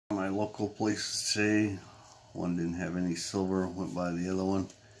local places today. One didn't have any silver, went by the other one.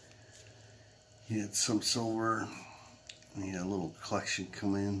 He had some silver, and he had a little collection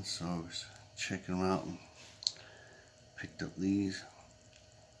come in, so I was checking them out and picked up these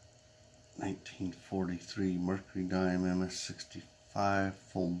 1943 Mercury dime MS65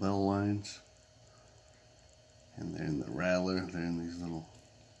 full bell lines, and they're in the Rattler. They're in these little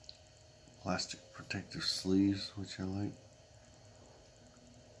plastic protective sleeves, which I like.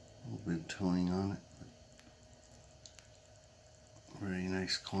 A little bit of toning on it. Very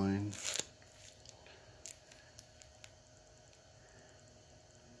nice coin.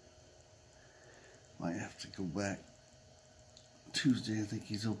 Might have to go back Tuesday. I think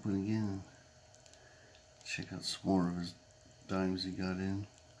he's open again. Check out some more of his dimes he got in.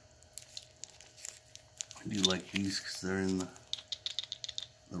 I do like these because they're in the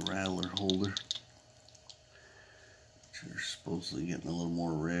Rattler holder, which are supposedly getting a little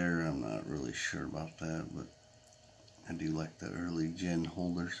more rare. I'm not really sure about that, but I do like the early gen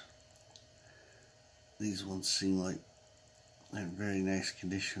holders. These ones seem like they're in very nice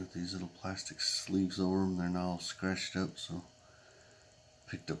condition with these little plastic sleeves over them. They're not all scratched up, so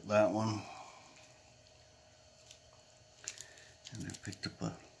picked up that one. And I picked up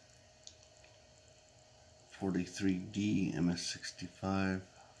a 43D MS65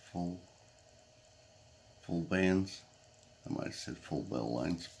 full bands. I might have said full bell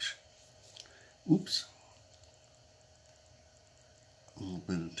lines. Oops. A little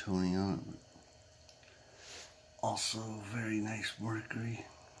bit of toning on it, but also very nice Mercury.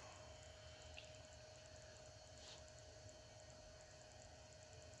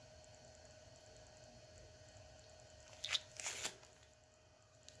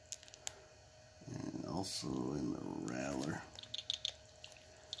 And also in the Rattler,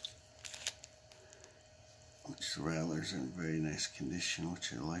 which the Rattler's in very nice condition,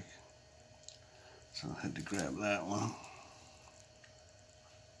 which I like. So I had to grab that one.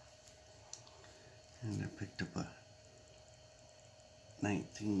 And I picked up a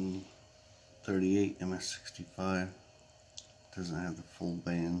 1938 MS65. Doesn't have the full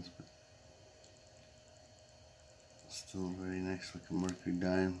bands, but still a very nice looking Mercury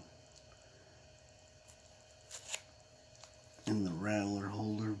dime. In the Rattler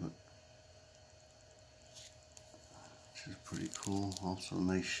holder, but which is pretty cool. Also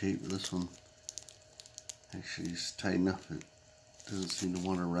nice shape. This one actually is tight enough it doesn't seem to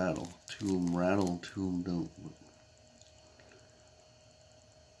want to rattle. Two of them rattle and two of them don't.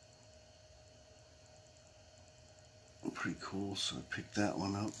 But pretty cool, so I picked that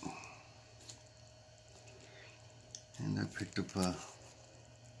one up. And I picked up a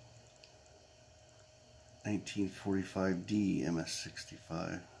 1945D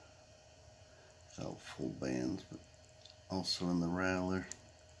MS65 without full bands, but also in the Rattler.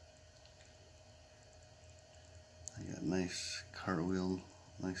 I got nice cartwheel,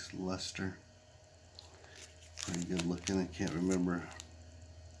 nice luster. Pretty good looking. I can't remember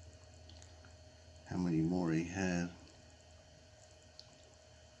how many more he had.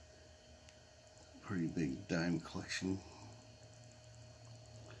 Pretty big dime collection.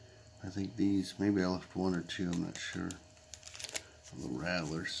 I think these, maybe I left one or two, I'm not sure, of the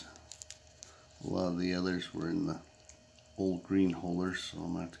Rattlers. A lot of the others were in the old green holders, so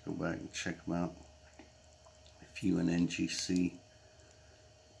I'm going to have to go back and check them out. A few in NGC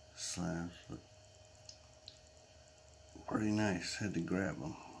slabs, but pretty nice. Had to grab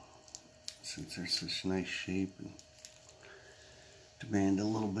them since they're such nice shape and demand a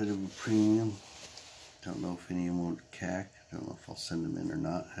little bit of a premium. Don't know if any of them were CAC. Don't know if I'll send them in or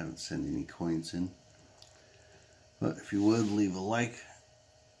not. Haven't sent any coins in. But if you would, leave a like,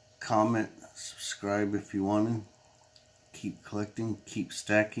 comment, subscribe if you want to. Keep collecting, keep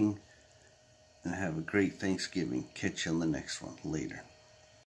stacking, and have a great Thanksgiving. Catch you on the next one. Later.